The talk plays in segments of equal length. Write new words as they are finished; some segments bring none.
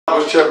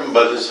was tripping,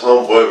 but his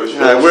homeboy was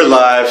tripping. Alright, we're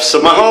live.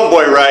 So my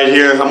homeboy right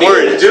here, I'm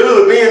worried.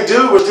 Me and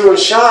dude was doing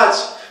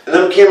shots, and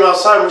then we came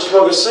outside and we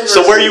smoking cigarettes.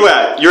 So where you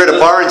at? You're at a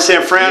bar in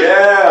San Fran?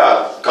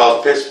 Yeah,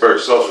 called Pittsburgh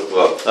Social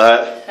Club.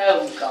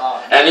 Oh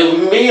God.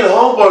 And me and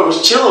homeboy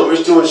was chilling. We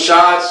was doing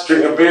shots,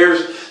 drinking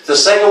beers. The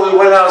second we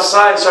went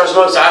outside and started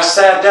smoking, I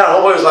sat down.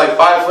 Homeboy was like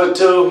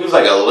 5'2". He was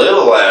like a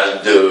little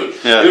ass dude.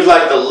 Yeah. He was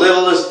like the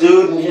littlest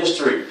dude in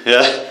history.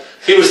 Yeah.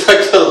 He was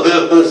like the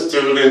littlest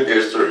dude in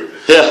history.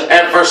 Yeah.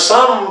 And for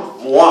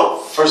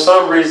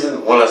some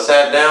reason, when I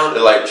sat down,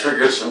 it like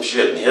triggered some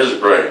shit in his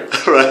brain.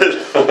 Right.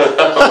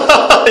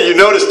 You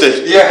noticed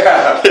it.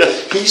 Yeah.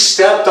 He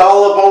stepped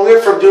all up on me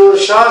from doing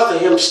shots to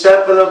him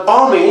stepping up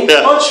on me. He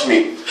punched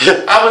me.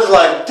 I was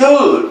like,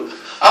 dude,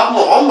 I'm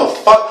gonna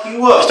fuck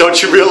you up.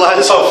 Don't you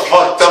realize?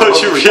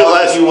 Don't you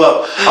realize? I'm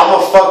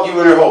gonna fuck you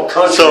in your whole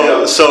country. So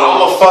I'm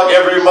gonna fuck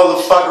every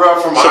motherfucker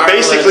up from Ireland. So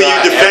basically,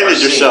 you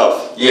defended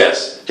yourself.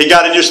 Yes. He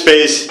got in your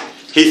space.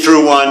 He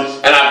threw one.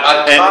 And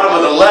I caught him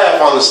with the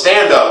left on the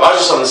stand-up. I was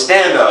just on the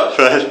stand-up.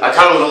 Right. I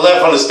caught him with the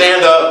left on the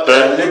stand-up,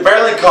 and they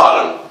barely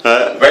caught him.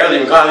 Right. Barely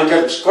even caught him. He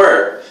kept him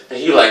square. And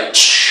he like,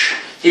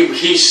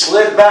 he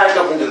slid back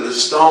up into the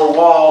stone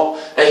wall,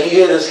 and he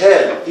hit his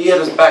head. He hit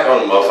his back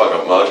on the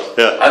motherfucking mug.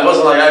 Yeah. I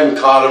wasn't like I even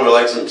caught him with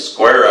like some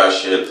square-ass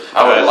shit.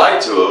 I would have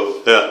liked to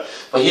have. Yeah.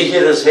 But he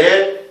hit his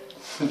head.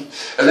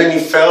 And then he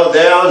fell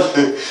down.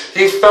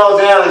 He fell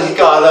down and he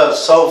got up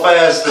so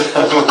fast.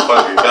 That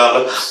motherfucker got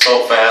up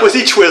so fast. Was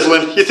he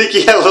twizzling? You think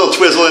he had a little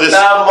twizzle in his...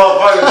 That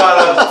motherfucker got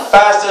up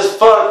fast as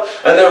fuck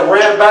and then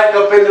ran back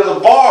up into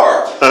the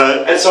bar.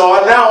 And so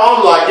now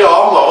I'm like, yo,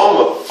 I'm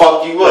gonna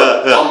fuck you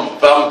up. I'm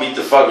gonna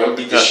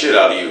beat the shit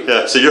out of you.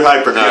 Yeah. So you're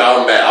hyper now. Yeah,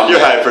 I'm mad.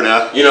 You're hyper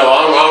now. You know,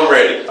 I'm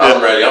ready.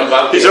 I'm ready.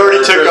 He's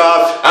already took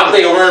off. I'm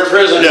thinking we're in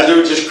prison. This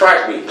dude just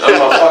cracked me. I'm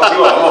gonna fuck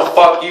you up. I'm gonna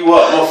fuck you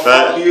up. I'm gonna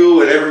fuck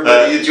you and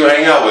everybody that you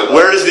hang out with.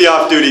 Where does the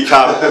off-duty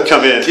cop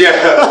come in? Yeah.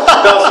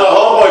 No, so the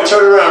homeboy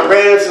turned around,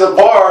 ran into the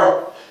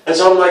bar, and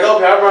so I'm like,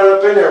 okay, I run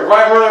up in there.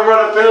 Right when I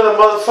run up into the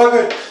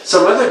motherfucker,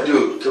 some other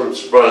dude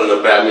comes running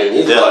up at me, and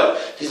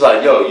he's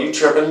like, yo, you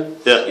tripping?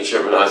 Yeah. You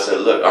tripping? I said,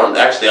 look, I'm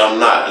not. I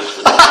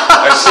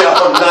said,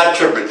 I'm not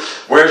tripping.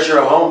 Where's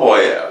your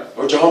homeboy at?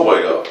 Where'd your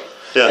homeboy go?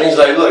 Yeah. And he's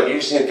like, look,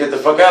 you just need to get the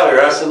fuck out of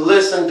here. I said,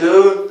 listen,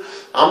 dude.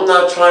 I'm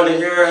not trying to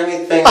hear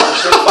anything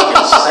that you're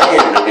fucking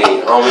saying to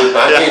me, homie.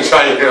 I ain't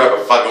trying to hear a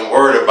fucking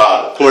word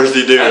about it. Of course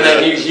he do. And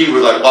then he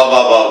was like, blah,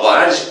 blah, blah, blah.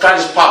 I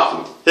just popped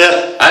him.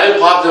 Yeah. I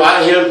didn't pop him. I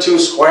didn't hit him too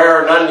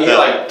square or nothing. He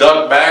like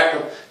dug back.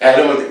 I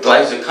hit him with the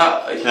glass of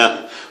cop.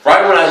 Yeah.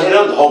 Right when I hit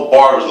him, the whole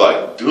bar was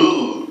like,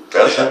 dude,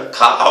 that's a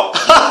cop.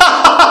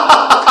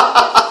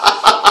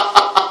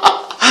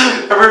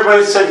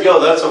 Everybody said, yo,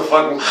 that's a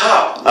fucking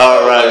cop.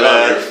 All right,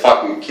 man. You're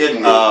fucking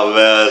kidding me. Oh,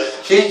 man.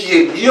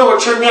 You know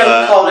what tripped me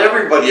out? He called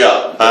everybody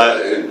up.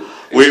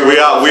 We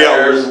out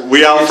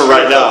for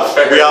right now.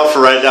 We out for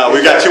right now.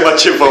 We got too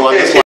much info on this one.